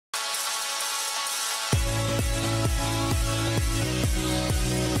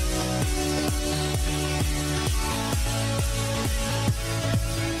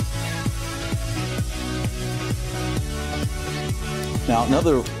Now,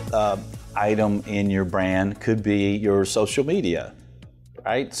 another item in your brand could be your social media,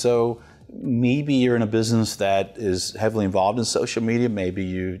 right? So maybe you're in a business that is heavily involved in social media, maybe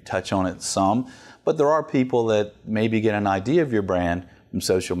you touch on it some, but there are people that maybe get an idea of your brand from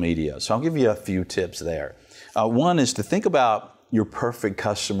social media. So I'll give you a few tips there. One is to think about your perfect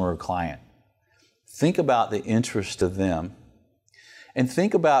customer or client. Think about the interest of them, and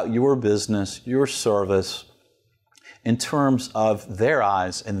think about your business, your service, in terms of their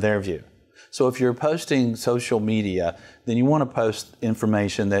eyes and their view. So if you're posting social media, then you want to post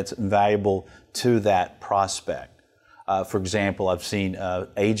information that's valuable to that prospect. For example, I've seen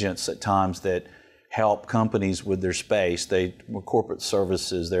agents at times that help companies with their space. They were corporate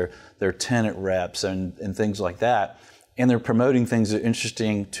services, they're tenant reps and things like that. And they're promoting things that are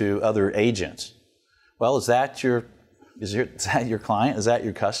interesting to other agents. Well, is that your client? Is that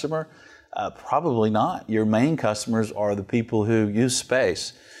your customer? Probably not. Your main customers are the people who use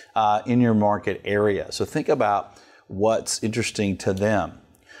space in your market area. So think about what's interesting to them.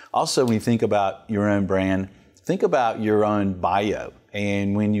 Also, when you think about your own brand, think about your own bio.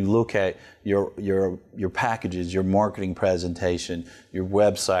 And when you look at your packages, your marketing presentation, your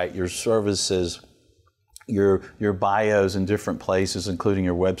website, your services, your bios in different places, including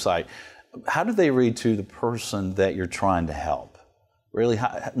your website, how do they read to the person that you're trying to help? Really,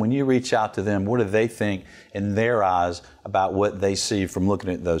 when you reach out to them, what do they think in their eyes about what they see from looking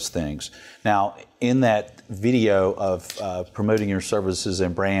at those things? Now, in that video of promoting your services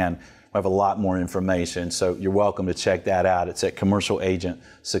and brand, we have a lot more information, so you're welcome to check that out. It's at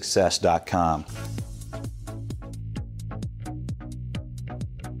commercialagentsuccess.com.